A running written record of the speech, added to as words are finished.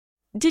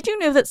Did you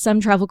know that some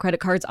travel credit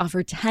cards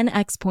offer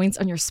 10x points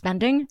on your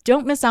spending?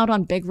 Don't miss out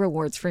on big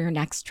rewards for your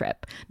next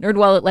trip.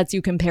 NerdWallet lets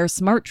you compare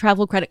smart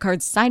travel credit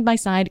cards side by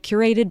side,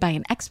 curated by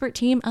an expert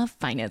team of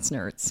finance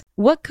nerds.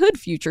 What could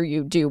future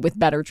you do with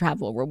better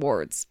travel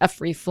rewards? A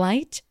free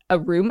flight? A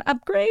room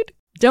upgrade?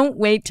 Don't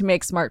wait to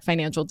make smart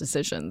financial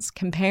decisions.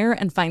 Compare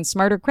and find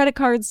smarter credit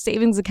cards,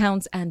 savings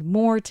accounts, and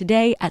more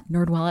today at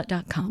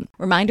nerdwallet.com.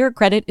 Reminder,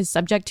 credit is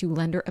subject to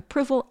lender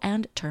approval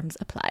and terms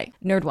apply.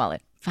 NerdWallet.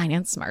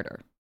 Finance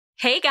smarter.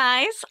 Hey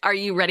guys, are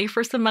you ready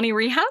for some money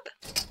rehab?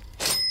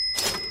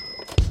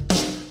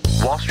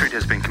 Wall Street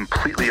has been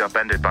completely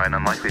upended by an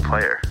unlikely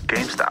player,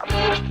 GameStop.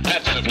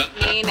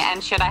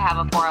 And should I have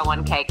a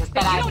 401k? Because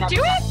then You don't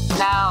do it?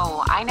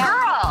 No, I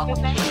know.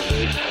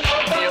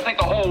 You think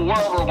the whole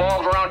world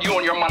revolves around you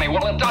and your money?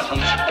 Well, it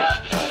doesn't.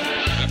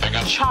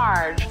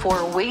 Charge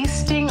for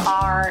wasting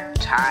our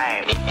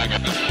time.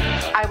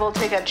 I will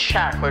take a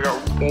check. Like a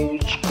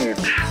old school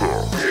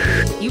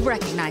check. You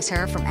recognize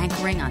her from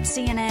anchoring on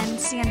CNN,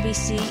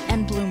 CNBC,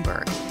 and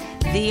Bloomberg.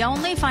 The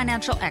only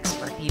financial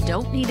expert you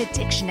don't need a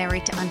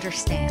dictionary to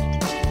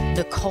understand.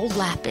 Nicole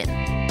Lapin.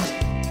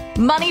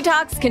 Money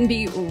talks can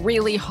be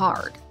really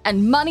hard,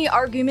 and money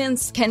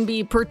arguments can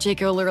be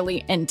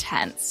particularly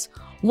intense.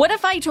 What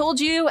if I told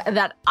you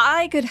that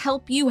I could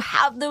help you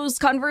have those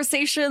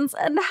conversations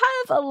and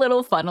have a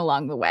little fun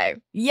along the way?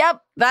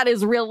 Yep, that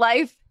is real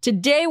life.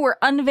 Today, we're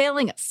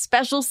unveiling a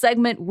special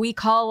segment we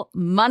call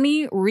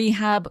Money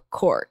Rehab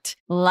Court.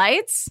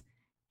 Lights,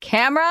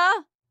 camera,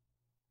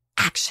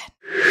 action.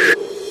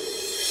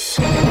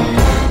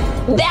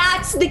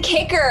 That's the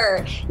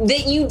kicker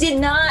that you did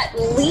not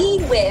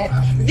lead with.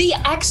 The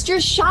extra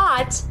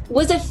shot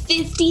was a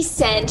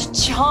 50-cent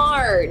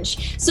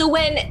charge. So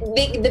when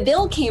the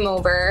bill came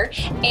over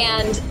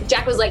and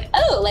Jack was like,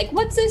 oh, like,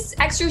 what's this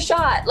extra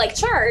shot, like,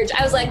 charge?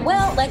 I was like,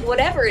 well, like,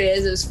 whatever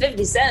it was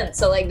 50 cents.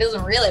 So, like,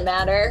 doesn't really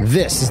matter.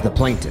 This is the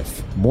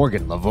plaintiff,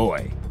 Morgan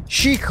Lavoie.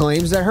 She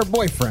claims that her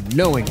boyfriend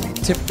knowingly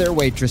tipped their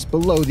waitress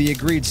below the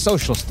agreed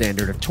social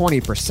standard of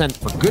 20%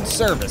 for good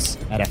service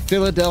at a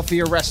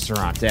Philadelphia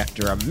restaurant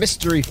after a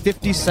mystery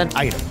 50-cent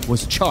item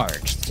was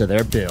charged to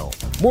their bill.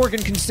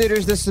 Morgan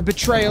considers this a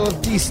betrayal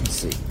of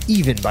decency,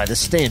 even by the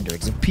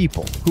standards of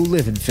people who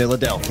live in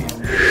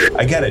Philadelphia.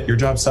 I get it, your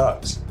job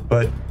sucks,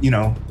 but,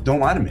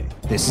 don't lie to me.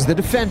 This is the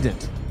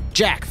defendant,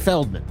 Jack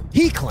Feldman.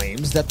 He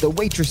claims that the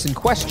waitress in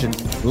question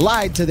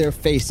lied to their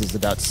faces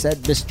about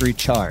said mystery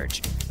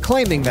charge,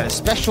 claiming that a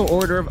special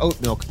order of oat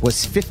milk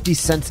was 50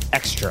 cents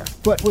extra,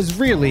 but was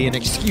really an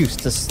excuse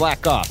to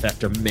slack off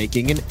after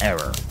making an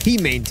error. He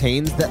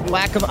maintains that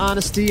lack of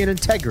honesty and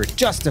integrity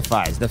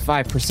justifies the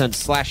 5%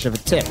 slash of a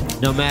tip,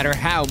 no matter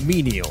how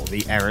menial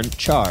the errant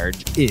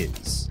charge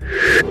is.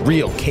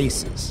 Real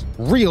cases,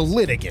 real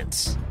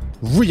litigants,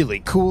 really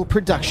cool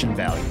production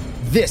value.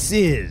 This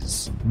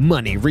is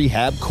Money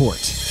Rehab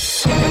Court.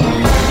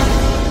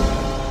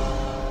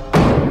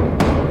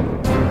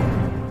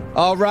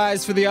 All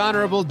rise for the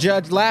Honorable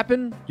Judge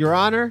Lapin. Your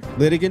Honor,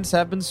 litigants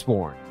have been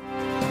sworn.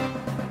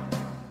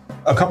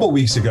 A couple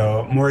weeks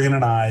ago, Morgan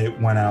and I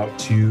went out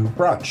to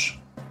brunch.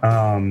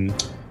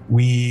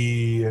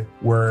 We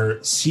were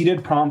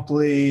seated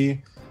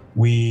promptly.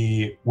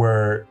 We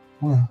were...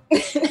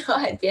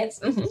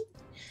 Yes.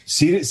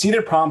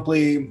 Seated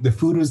promptly. The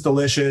food was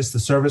delicious. The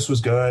service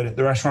was good.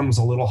 The restaurant was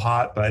a little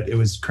hot, but it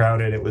was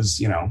crowded. It was,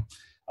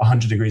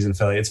 100 degrees in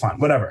Philly. It's fine.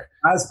 Whatever.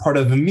 As part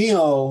of the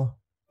meal,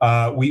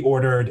 we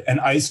ordered an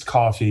iced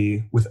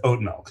coffee with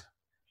oat milk.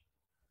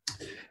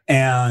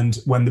 And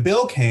when the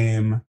bill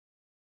came,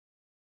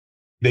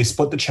 they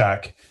split the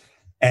check.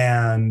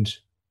 And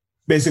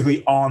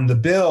basically on the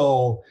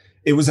bill,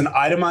 it was an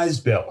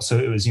itemized bill. So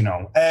it was,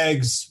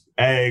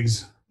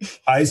 eggs,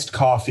 iced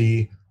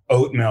coffee,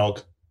 oat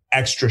milk,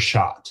 extra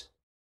shot.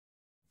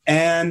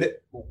 And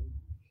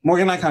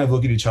Morgan and I kind of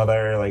look at each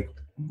other like,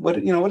 what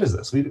is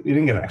this? We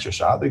didn't get an extra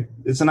shot. Like,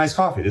 it's a nice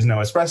coffee. There's no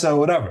espresso,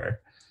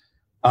 whatever.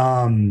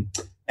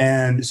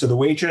 And so the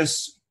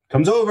waitress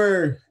comes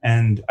over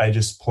and I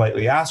just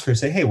politely ask her,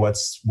 say, hey, what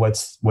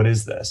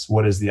is this?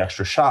 What is the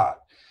extra shot?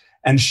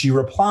 And she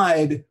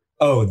replied,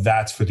 oh,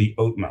 that's for the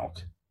oat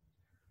milk.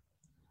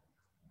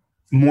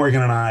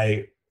 Morgan and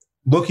I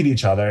look at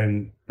each other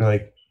and we're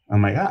like, oh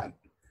my God,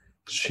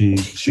 she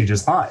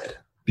just lied,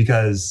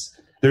 because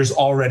there's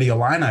already a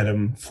line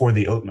item for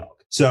the oat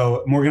milk.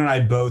 So Morgan and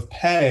I both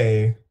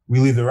pay, we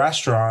leave the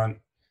restaurant,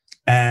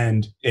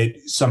 and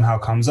it somehow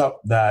comes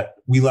up that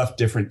we left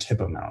different tip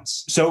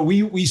amounts. So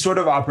we sort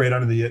of operate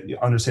under the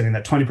understanding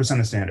that 20%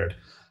 is standard.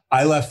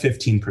 I left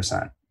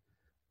 15%.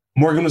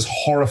 Morgan was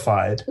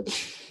horrified.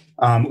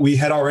 We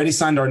had already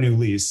signed our new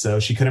lease, so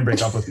she couldn't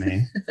break up with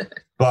me.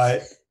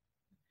 But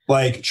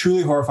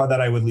truly horrified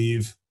that I would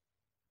leave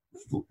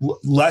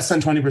less than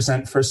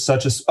 20% for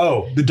such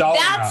the dollar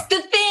That's amount.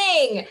 the thing.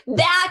 thing.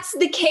 That's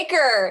the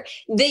kicker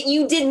that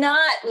you did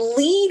not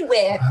lead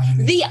with.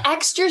 The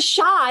extra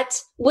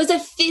shot was a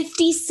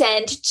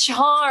 50-cent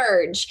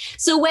charge.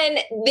 So when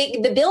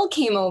the bill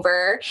came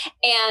over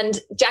and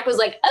Jack was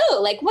like, oh,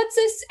 like, what's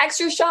this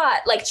extra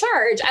shot like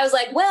charge? I was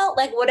like, well,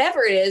 like,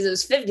 whatever it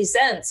was 50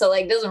 cents. So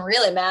like, doesn't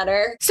really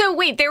matter. So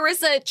wait, there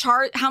was a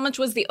charge. How much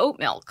was the oat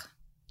milk?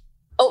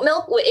 Oat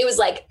milk, it was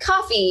like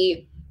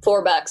coffee,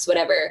 $4,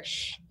 whatever.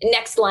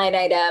 Next line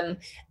item,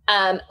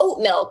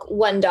 oat milk,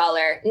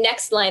 $1.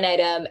 Next line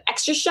item,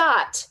 extra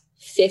shot,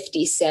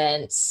 50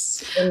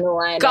 cents in the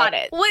line. Got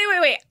it.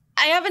 Wait.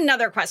 I have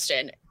another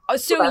question.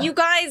 So you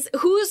guys,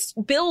 whose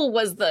bill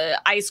was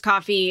the iced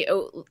coffee,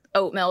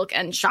 oat milk,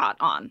 and shot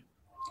on?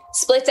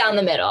 Split down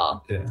the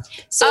middle. Yeah.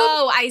 So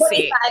I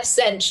see.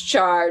 25-cent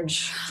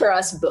charge for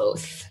us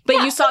both.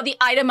 But you saw the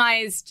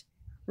itemized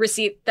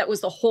receipt that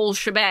was the whole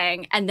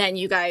shebang, and then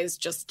you guys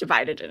just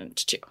divided it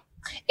into two.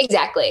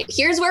 Exactly.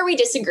 Here's where we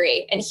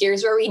disagree, and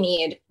here's where we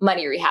need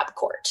Money Rehab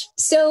Court.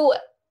 So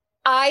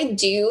I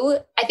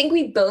think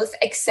we both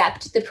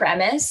accept the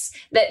premise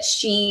that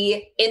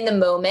she, in the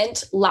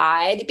moment,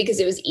 lied because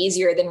it was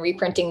easier than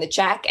reprinting the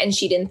check, and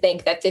she didn't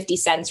think that 50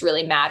 cents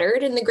really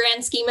mattered in the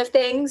grand scheme of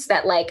things.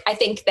 That, like, I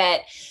think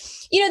that,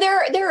 you know,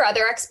 there are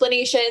other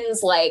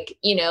explanations, like,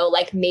 you know,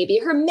 like maybe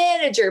her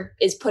manager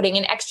is putting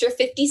an extra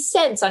 50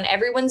 cents on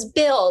everyone's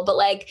bill. But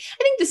like,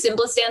 I think the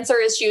simplest answer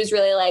is she was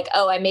really like,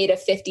 oh, I made a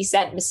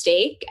 50-cent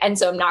mistake. And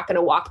so I'm not going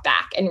to walk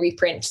back and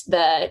reprint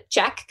the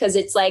check. Cause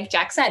it's like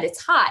Jack said,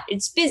 it's hot,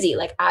 it's busy.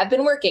 Like, I've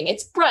been working,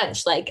 it's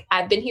brunch. Like,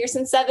 I've been here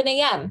since 7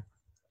 a.m.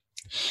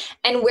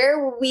 And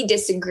where we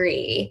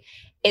disagree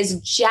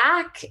is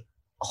Jack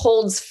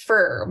holds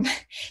firm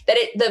that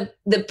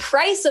the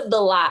price of the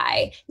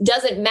lie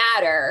doesn't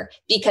matter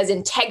because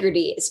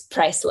integrity is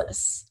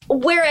priceless.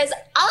 Whereas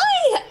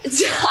I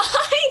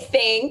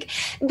think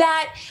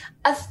that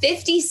a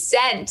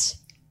 50-cent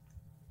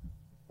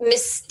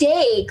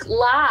mistake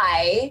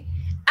lie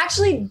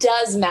actually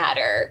does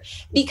matter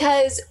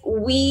because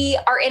we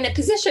are in a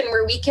position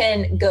where we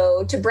can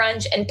go to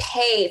brunch and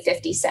pay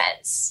 50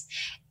 cents.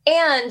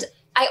 And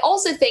I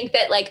also think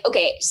that, like,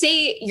 okay,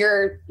 say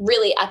you're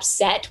really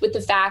upset with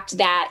the fact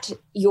that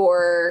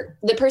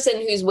the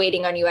person who's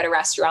waiting on you at a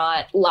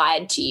restaurant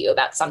lied to you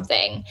about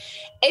something.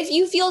 If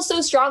you feel so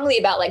strongly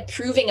about, like,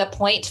 proving a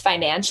point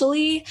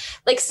financially,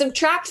 like,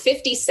 subtract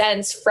 50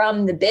 cents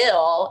from the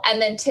bill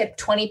and then tip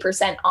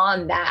 20%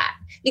 on that.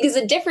 Because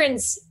the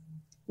difference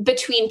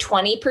between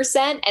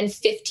 20% and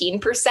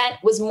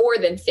 15% was more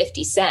than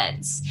 50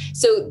 cents.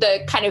 So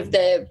the kind of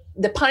the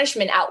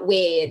punishment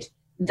outweighed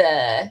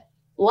the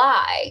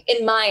lie,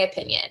 in my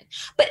opinion.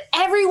 But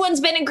everyone's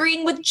been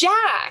agreeing with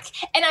Jack.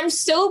 And I'm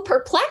so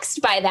perplexed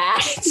by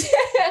that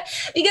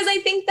because I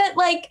think that,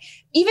 like,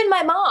 even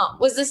my mom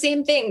was the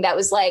same thing that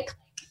was like,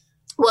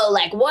 well,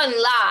 like, one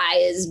lie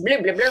is blah,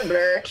 blah, blah,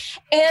 blah.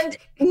 And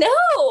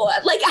no,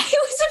 like, it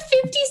was a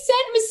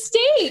 50-cent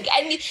mistake.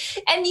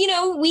 And, you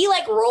know, we,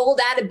 like, rolled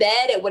out of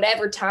bed at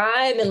whatever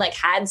time and, like,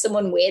 had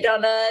someone wait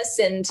on us.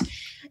 And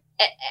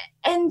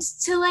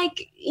to,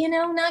 like, you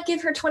know, not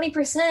give her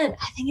 20%,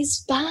 I think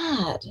is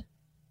bad.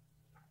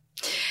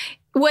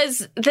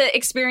 Was the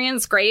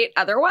experience great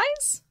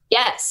otherwise?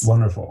 Yes.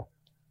 Wonderful.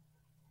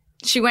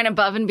 She went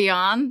above and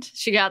beyond.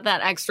 She got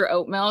that extra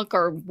oat milk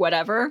or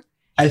whatever.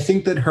 I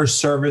think that her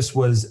service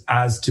was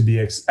as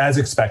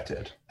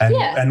expected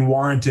and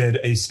warranted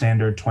a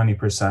standard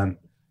 20%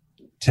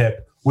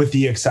 tip, with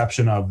the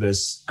exception of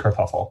this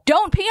kerfuffle.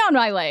 Don't pee on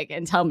my leg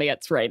and tell me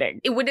it's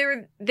raining. Would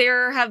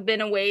there have been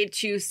a way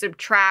to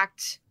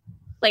subtract,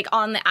 like,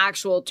 on the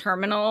actual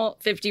terminal,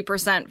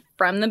 50%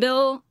 from the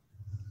bill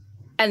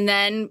and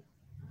then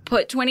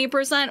put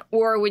 20%?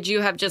 Or would you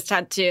have just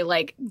had to,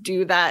 like,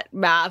 do that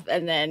math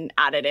and then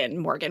add it in,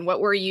 Morgan? What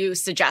were you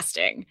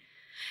suggesting?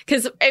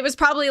 Because it was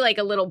probably like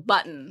a little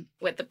button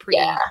with the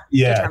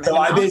Yeah. So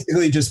I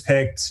basically just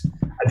picked,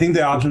 I think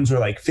the options were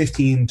like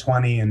 15,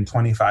 20, and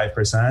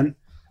 25%.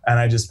 And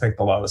I just picked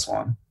the lowest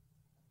one.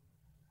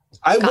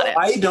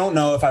 I don't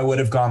know if I would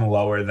have gone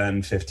lower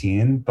than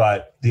 15,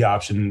 but the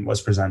option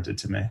was presented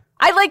to me.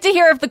 I'd like to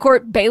hear if the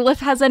court bailiff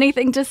has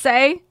anything to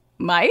say.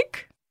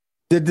 Mike?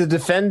 Did the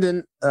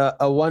defendant,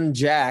 one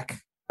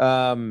Jack,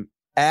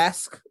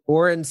 ask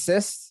or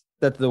insist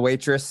that the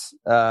waitress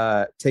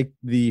take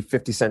the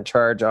 50-cent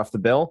charge off the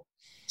bill?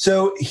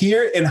 So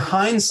here, in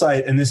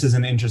hindsight, and this is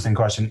an interesting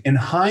question, in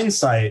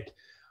hindsight,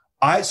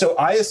 I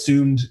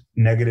assumed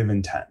negative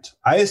intent.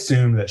 I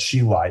assumed that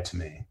she lied to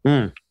me.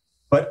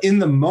 But in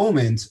the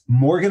moment,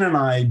 Morgan and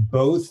I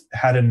both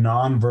had a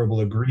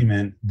nonverbal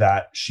agreement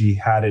that she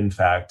had, in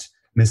fact,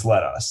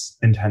 misled us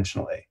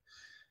intentionally.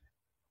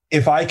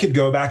 If I could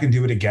go back and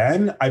do it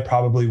again, I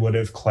probably would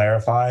have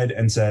clarified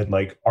and said,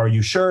 like, are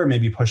you sure?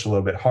 Maybe push a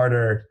little bit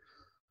harder.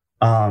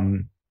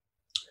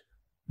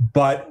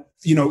 But,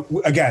 you know,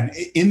 again,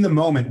 in the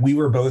moment, we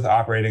were both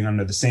operating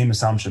under the same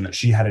assumption that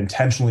she had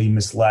intentionally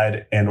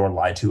misled and or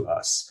lied to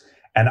us.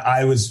 And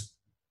I was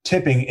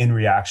tipping in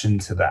reaction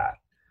to that.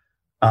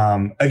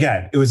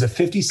 Again, it was a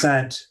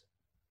 50-cent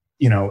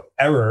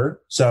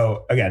error.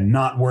 So again,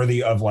 not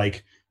worthy of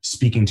like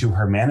speaking to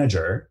her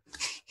manager.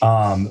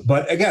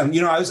 But again,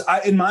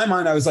 in my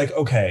mind, I was like,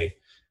 okay,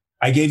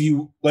 I gave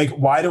you, like,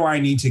 why do I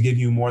need to give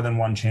you more than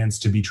one chance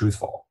to be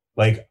truthful?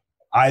 Like,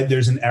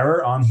 there's an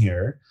error on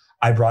here.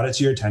 I brought it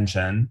to your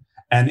attention.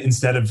 And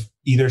instead of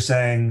either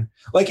saying,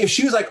 like, if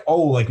she was like,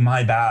 oh, like,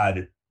 my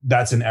bad,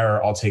 that's an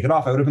error, I'll take it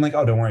off, I would have been like,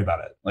 oh, don't worry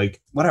about it.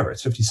 Like, whatever,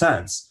 it's 50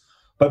 cents.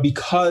 But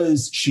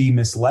because she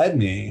misled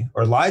me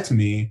or lied to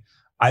me,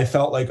 I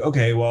felt like,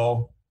 okay,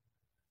 well,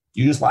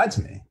 you just lied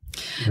to me.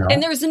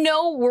 And there's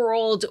no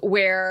world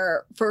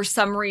where for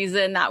some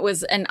reason that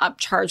was an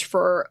upcharge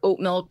for oat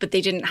milk, but they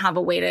didn't have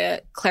a way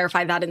to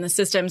clarify that in the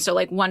system. So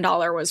like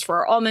 $1 was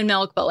for almond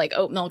milk, but like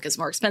oat milk is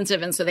more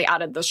expensive. And so they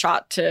added the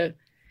shot to.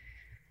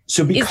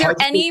 So is there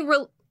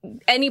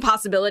any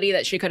possibility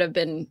that she could have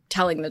been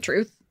telling the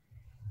truth?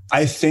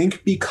 I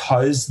think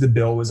because the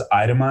bill was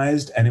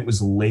itemized and it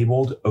was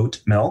labeled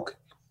oat milk,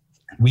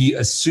 we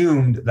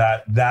assumed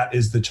that that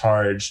is the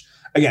charge.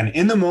 Again,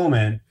 in the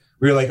moment,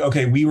 we were like,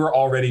 okay, we were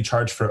already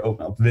charged for oat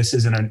milk. This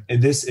is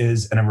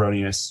an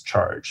erroneous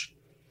charge.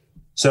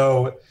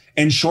 So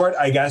in short,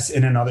 I guess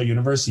in another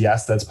universe,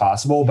 yes, that's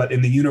possible. But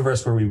in the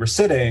universe where we were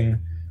sitting,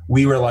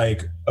 we were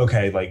like,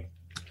 okay, like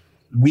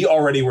we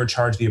already were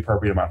charged the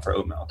appropriate amount for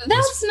oat milk.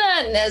 That's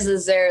not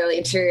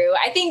necessarily true.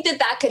 I think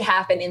that could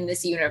happen in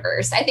this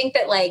universe. I think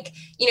that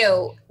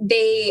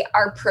they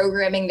are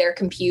programming their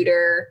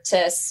computer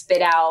to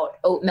spit out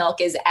oat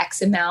milk is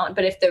X amount.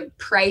 But if the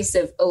price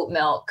of oat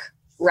milk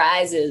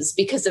rises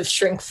because of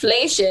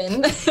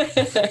shrinkflation,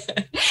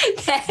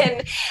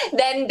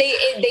 then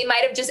they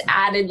might have just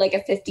added like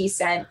a 50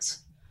 cent,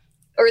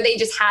 or they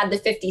just had the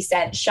 50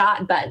 cent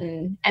shot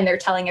button and they're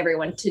telling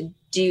everyone to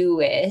do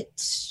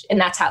it. And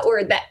that's how,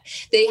 or that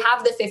they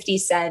have the 50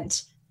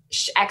 cent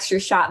extra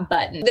shot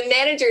button. The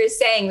manager is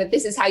saying that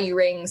this is how you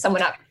ring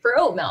someone up for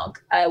oat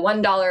milk, a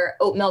 $1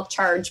 oat milk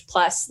charge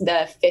plus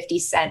the 50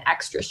 cent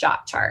extra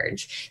shot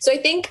charge. So I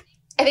think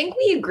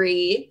we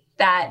agree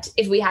that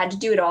if we had to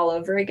do it all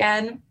over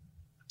again,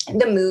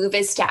 the move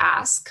is to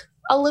ask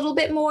a little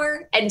bit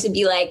more and to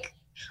be like,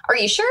 are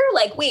you sure?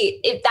 Like, wait,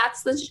 if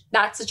that's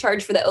the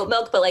charge for the oat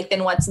milk, but like,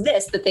 then what's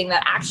this? The thing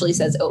that actually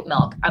says oat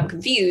milk? I'm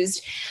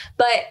confused.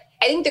 But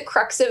I think the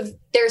crux of,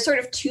 there are sort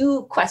of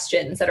two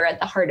questions that are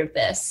at the heart of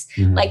this.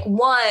 Mm-hmm. Like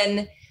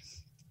one,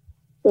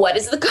 what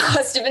is the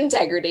cost of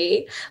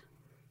integrity?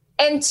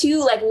 And two,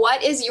 like,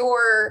 what is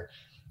your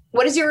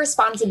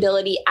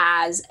responsibility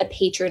as a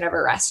patron of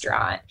a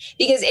restaurant?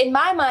 Because in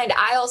my mind,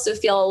 I also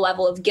feel a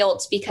level of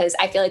guilt because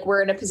I feel like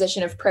we're in a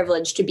position of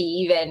privilege to be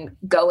even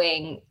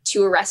going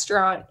to a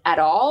restaurant at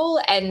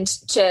all. And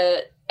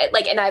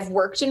and I've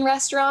worked in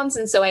restaurants.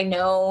 And so I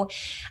know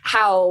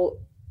how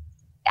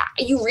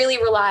you really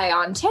rely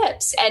on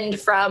tips. And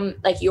from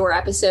like your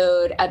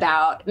episode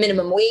about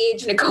minimum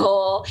wage,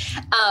 Nicole,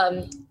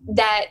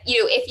 that,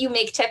 if you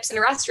make tips in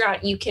a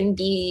restaurant, you can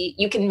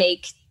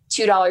make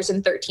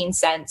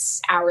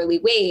 $2.13 hourly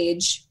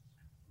wage.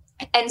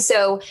 And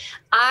so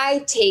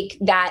I take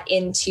that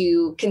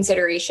into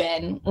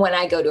consideration when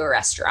I go to a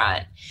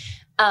restaurant.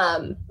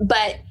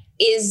 But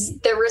is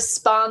the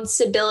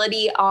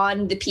responsibility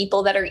on the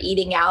people that are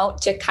eating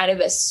out to kind of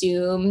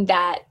assume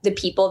that the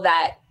people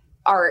that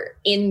are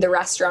in the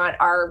restaurant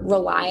are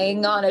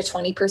relying on a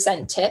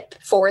 20% tip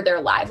for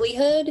their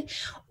livelihood?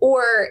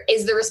 Or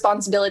is the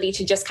responsibility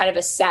to just kind of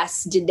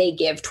assess, did they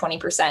give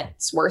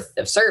 20% worth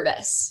of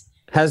service?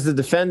 Has the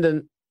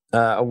defendant,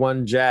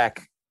 one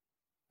Jack,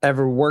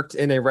 ever worked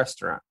in a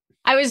restaurant?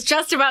 I was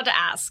just about to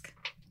ask.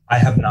 I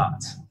have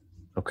not.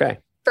 Okay.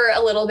 For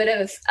a little bit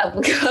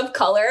of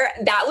color,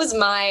 I was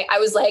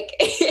like,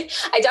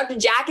 I talked to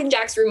Jack and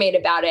Jack's roommate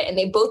about it, and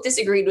they both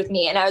disagreed with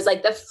me. And I was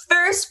like, the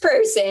first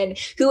person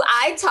who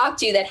I talked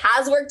to that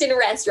has worked in a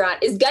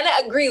restaurant is going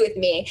to agree with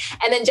me.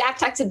 And then Jack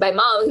texted my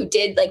mom, who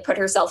did like put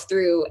herself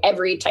through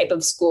every type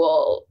of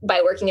school by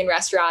working in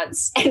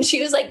restaurants. And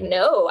she was like,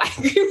 no, I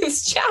agree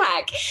with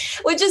Jack,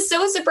 which is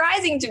so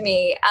surprising to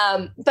me.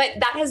 But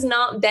that has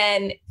not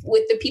been,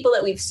 with the people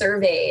that we've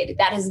surveyed,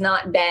 that has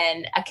not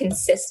been a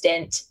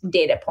consistent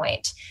data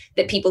point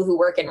that people who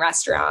work in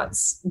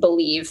restaurants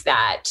believe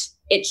that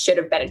it should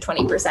have been a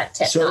 20%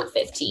 tip, not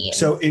 15.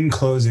 So in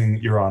closing,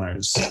 Your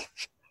Honors,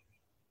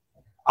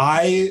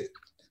 I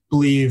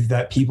believe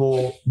that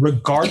people,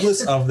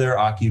 regardless of their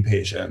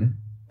occupation,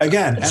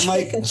 again, and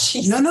like,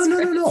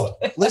 no.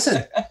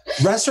 Listen,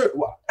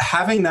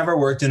 having never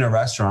worked in a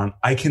restaurant,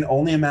 I can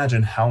only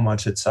imagine how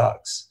much it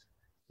sucks.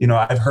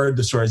 I've heard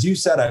the stories you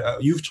said,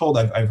 you've told,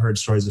 I've heard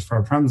stories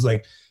from friends.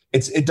 Like,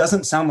 it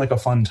doesn't sound like a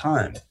fun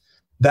time.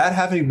 That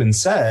having been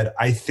said,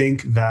 I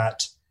think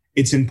that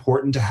it's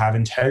important to have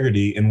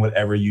integrity in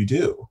whatever you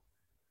do.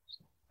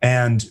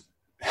 And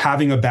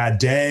having a bad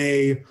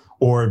day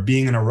or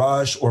being in a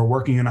rush or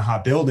working in a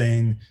hot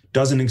building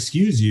doesn't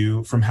excuse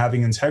you from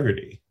having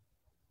integrity.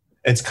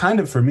 It's kind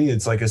of, for me,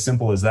 it's like as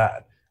simple as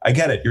that. I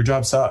get it. Your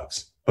job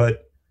sucks,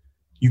 but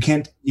you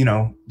can't,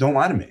 don't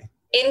lie to me.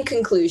 In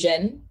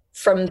conclusion,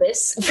 from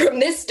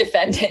this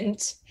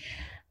defendant,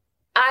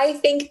 I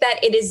think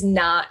that it is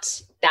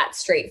not that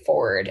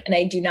straightforward. And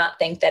I do not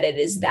think that it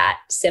is that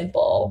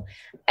simple.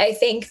 I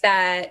think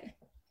that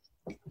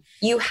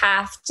you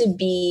have to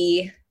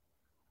be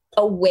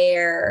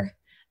aware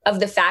of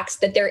the facts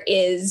that there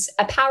is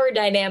a power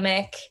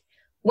dynamic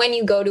when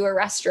you go to a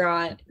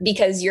restaurant,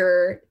 because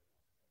you're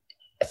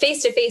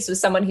face to face with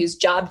someone whose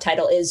job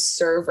title is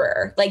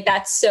server. Like,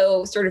 that's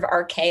so sort of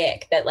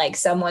archaic that like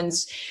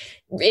someone's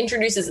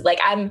introduces, like,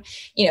 I'm,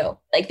 you know,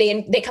 like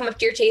they come up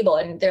to your table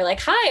and they're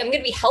like, hi, I'm going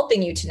to be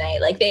helping you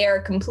tonight. Like, they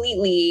are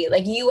completely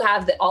like, you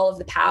have all of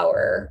the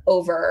power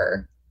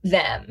over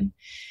them.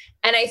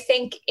 And I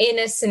think in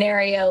a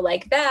scenario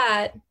like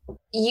that,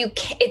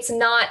 it's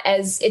not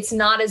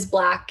as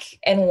black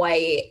and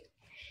white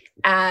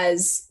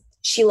as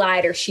she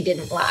lied or she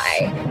didn't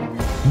lie.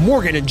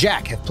 Morgan and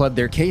Jack have pled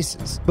their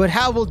cases, but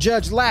how will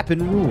Judge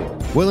Lapin rule?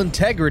 Will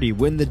integrity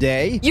win the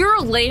day? You're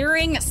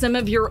layering some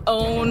of your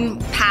own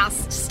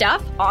past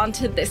stuff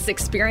onto this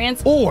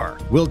experience. Or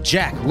will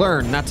Jack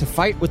learn not to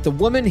fight with the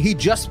woman he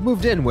just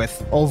moved in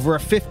with over a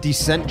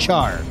 50-cent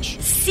charge?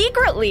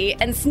 Secretly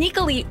and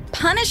sneakily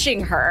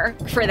punishing her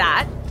for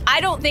that, I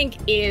don't think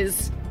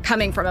is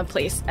coming from a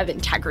place of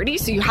integrity.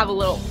 So you have a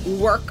little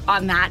work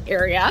on that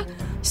area,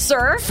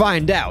 sir.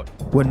 Find out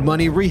when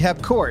Money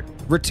Rehab Court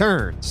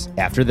returns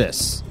after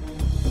this.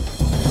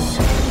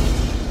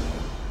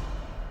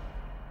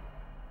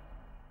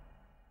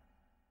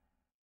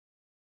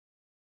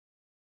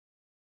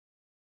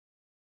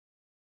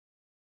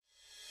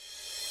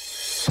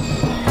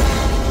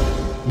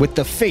 With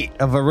the fate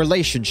of a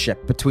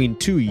relationship between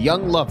two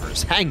young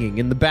lovers hanging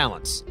in the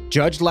balance,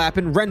 Judge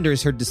Lapin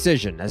renders her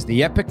decision as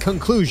the epic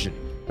conclusion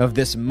of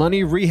this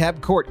Money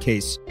Rehab Court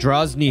case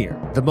draws near.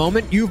 The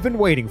moment you've been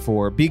waiting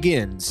for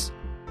begins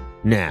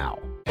now.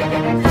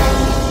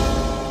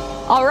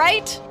 All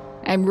right,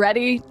 I'm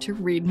ready to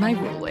read my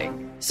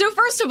ruling. So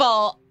first of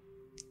all,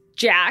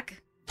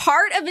 Jack,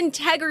 part of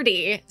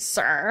integrity,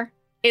 sir,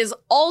 is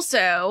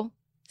also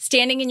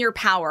standing in your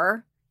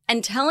power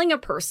and telling a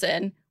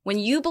person when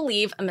you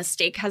believe a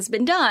mistake has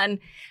been done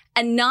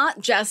and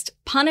not just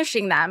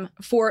punishing them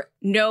for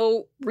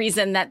no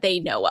reason that they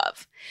know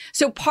of.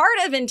 So part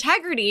of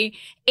integrity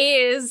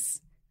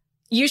is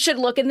you should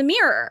look in the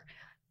mirror.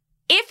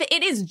 If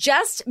it is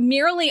just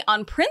merely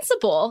on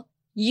principle,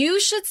 you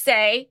should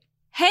say,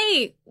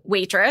 hey,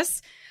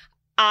 waitress,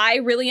 I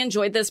really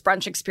enjoyed this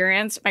brunch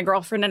experience. My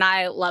girlfriend and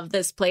I love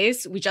this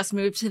place. We just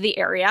moved to the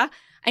area.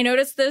 I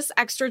noticed this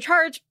extra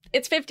charge.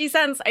 It's 50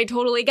 cents. I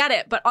totally get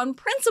it. But on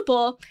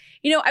principle,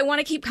 you know, I want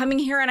to keep coming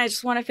here and I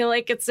just want to feel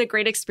like it's a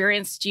great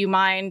experience. Do you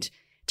mind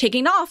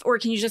taking off? Or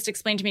can you just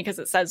explain to me because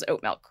it says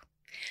oat milk?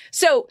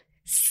 So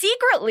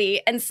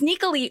secretly and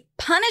sneakily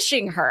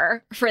punishing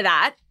her for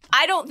that,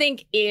 I don't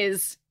think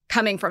is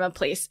coming from a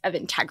place of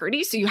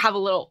integrity. So you have a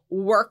little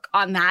work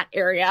on that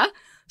area,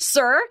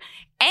 sir.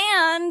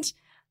 And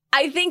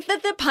I think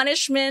that the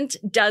punishment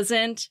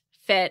doesn't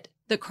fit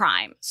the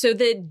crime. So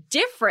the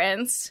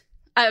difference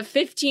of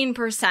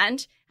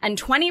 15%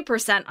 and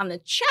 20% on the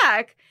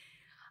check,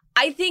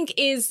 I think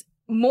is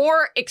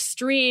more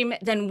extreme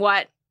than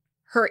what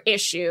her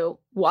issue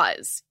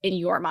was in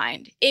your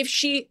mind. If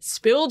she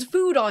spilled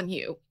food on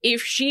you,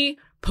 if she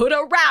put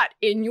a rat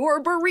in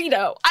your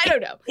burrito, I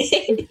don't know.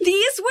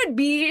 These would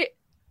be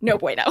no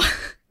bueno.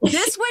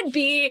 This would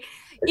be,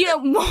 you know,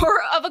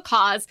 more of a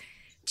cause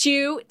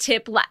to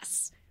tip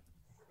less,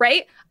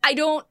 right? I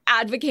don't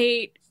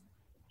advocate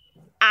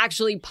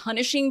actually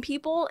punishing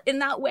people in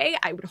that way.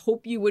 I would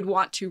hope you would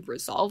want to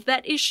resolve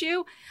that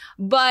issue.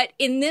 But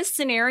in this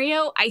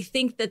scenario, I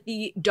think that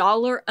the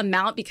dollar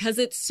amount, because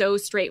it's so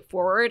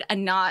straightforward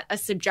and not a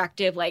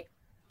subjective, like,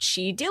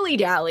 she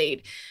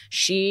dilly-dallied,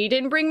 she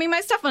didn't bring me my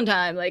stuff on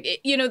time,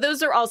 like, you know,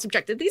 those are all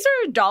subjective. These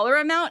are a dollar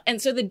amount.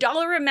 And so the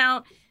dollar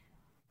amount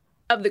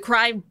of the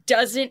crime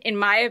doesn't, in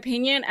my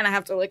opinion, and I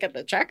have to look at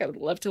the check, I would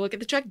love to look at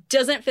the check,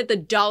 doesn't fit the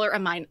dollar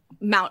amount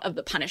of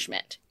the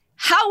punishment.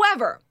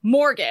 However,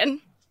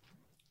 Morgan,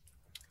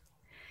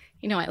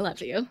 you know I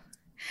love you,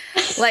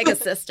 like a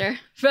sister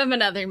from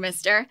another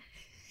mister.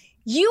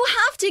 You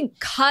have to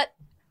cut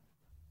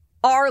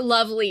our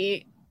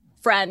lovely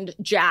friend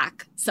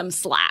Jack some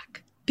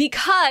slack,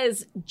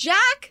 because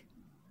Jack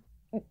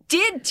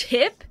did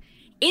tip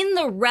in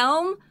the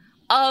realm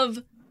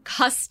of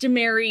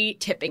customary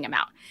tipping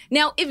amount.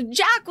 Now, if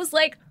Jack was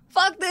like,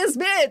 fuck this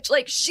bitch,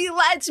 like, she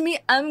lied to me,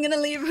 I'm gonna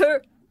leave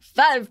her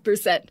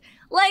 5%,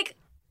 like,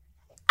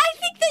 I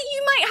think that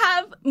you might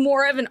have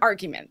more of an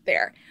argument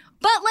there.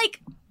 But, like,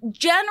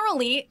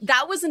 generally,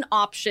 that was an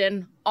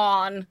option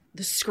on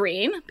the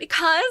screen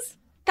because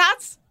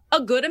that's a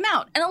good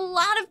amount. And a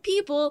lot of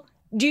people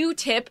do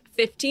tip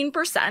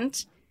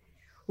 15%,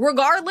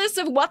 regardless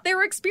of what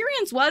their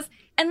experience was.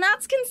 And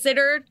that's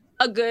considered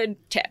a good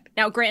tip.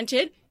 Now,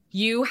 granted,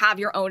 you have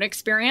your own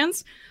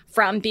experience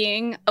from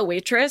being a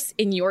waitress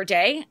in your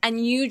day,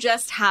 and you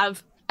just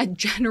have a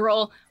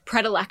general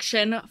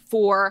predilection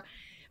for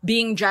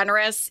being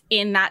generous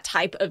in that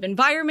type of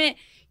environment.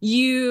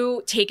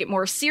 You take it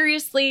more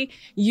seriously.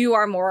 You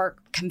are more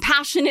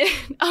compassionate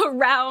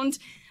around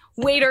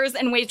waiters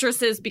and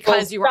waitresses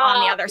because you were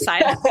on the other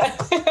side.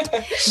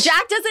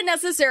 Jack doesn't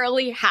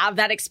necessarily have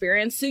that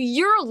experience. So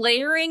you're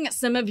layering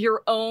some of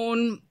your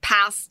own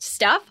past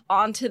stuff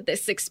onto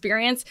this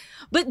experience.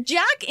 But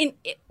Jack,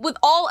 with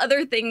all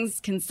other things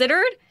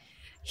considered,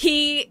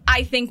 he,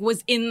 I think,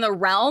 was in the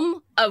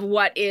realm of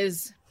what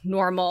is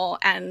normal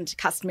and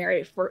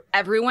customary for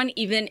everyone,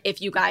 even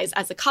if you guys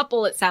as a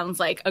couple, it sounds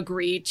like,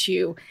 agree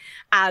to,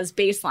 as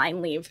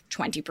baseline, leave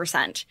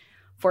 20%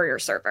 for your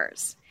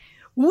servers.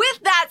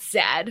 With that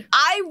said,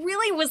 I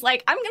really was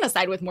like, I'm going to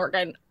side with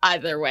Morgan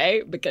either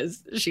way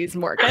because she's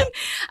Morgan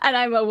and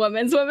I'm a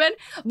woman's woman.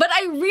 But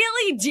I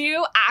really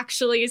do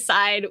actually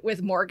side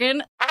with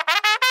Morgan.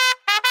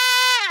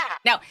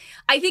 Now,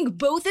 I think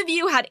both of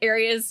you had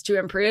areas to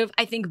improve.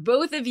 I think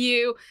both of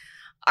you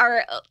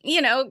are,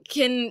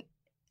 can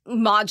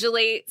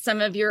modulate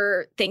some of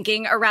your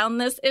thinking around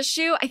this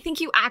issue. I think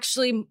you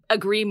actually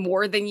agree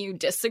more than you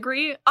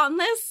disagree on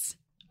this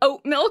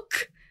oat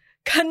milk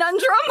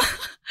conundrum.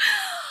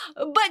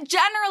 But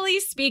generally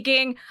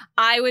speaking,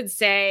 I would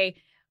say,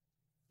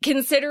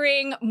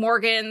 considering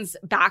Morgan's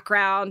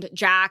background,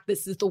 Jack,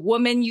 this is the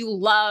woman you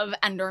love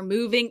and are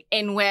moving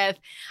in with,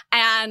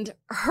 and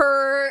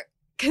her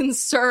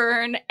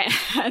concern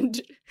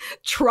and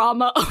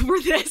trauma over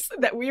this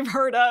that we've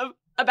heard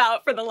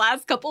about for the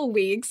last couple of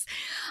weeks.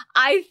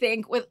 I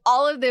think with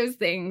all of those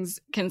things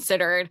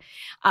considered,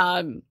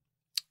 I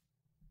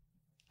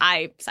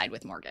side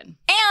with Morgan.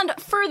 And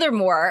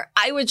furthermore,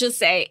 I would just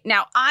say,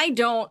 now I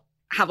don't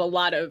have a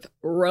lot of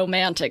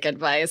romantic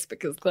advice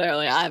because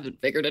clearly I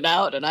haven't figured it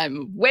out and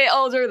I'm way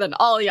older than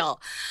all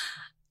y'all.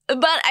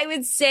 But I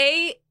would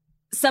say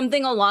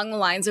something along the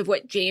lines of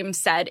what James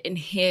said in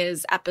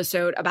his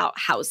episode about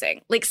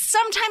housing. Like,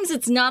 sometimes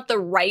it's not the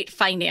right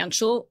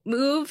financial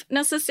move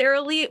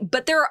necessarily,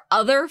 but there are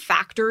other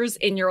factors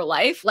in your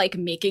life, like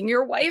making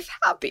your wife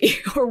happy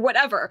or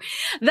whatever,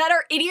 that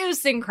are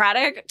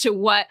idiosyncratic to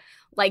what,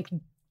 like,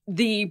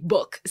 the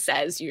book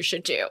says you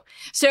should do.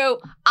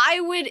 So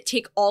I would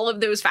take all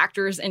of those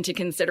factors into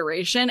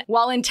consideration.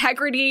 While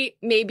integrity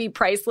may be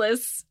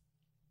priceless,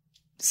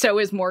 so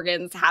is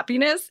Morgan's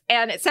happiness.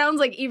 And it sounds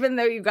like even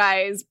though you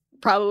guys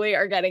probably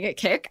are getting a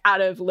kick out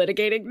of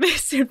litigating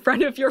this in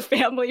front of your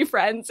family,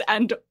 friends,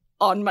 and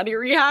on Money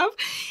Rehab,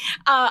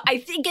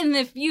 I think in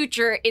the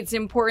future, it's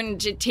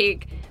important to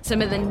take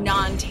some of the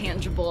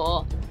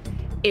non-tangible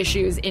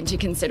issues into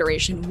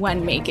consideration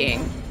when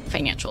making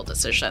financial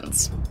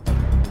decisions.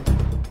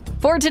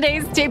 For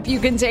today's tip, you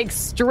can take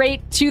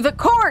straight to the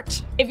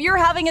court. If you're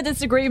having a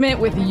disagreement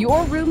with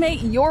your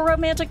roommate, your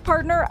romantic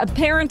partner, a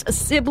parent, a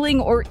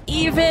sibling, or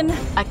even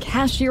a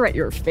cashier at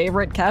your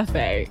favorite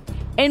cafe,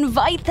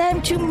 invite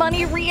them to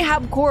Money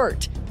Rehab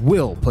Court.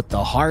 We'll put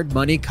the hard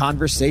money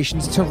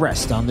conversations to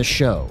rest on the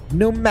show,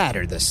 no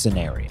matter the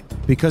scenario,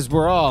 because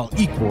we're all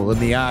equal in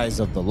the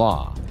eyes of the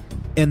law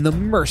and the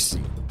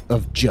mercy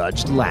of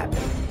Judge Lapin.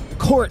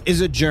 Court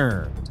is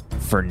adjourned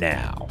for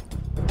now.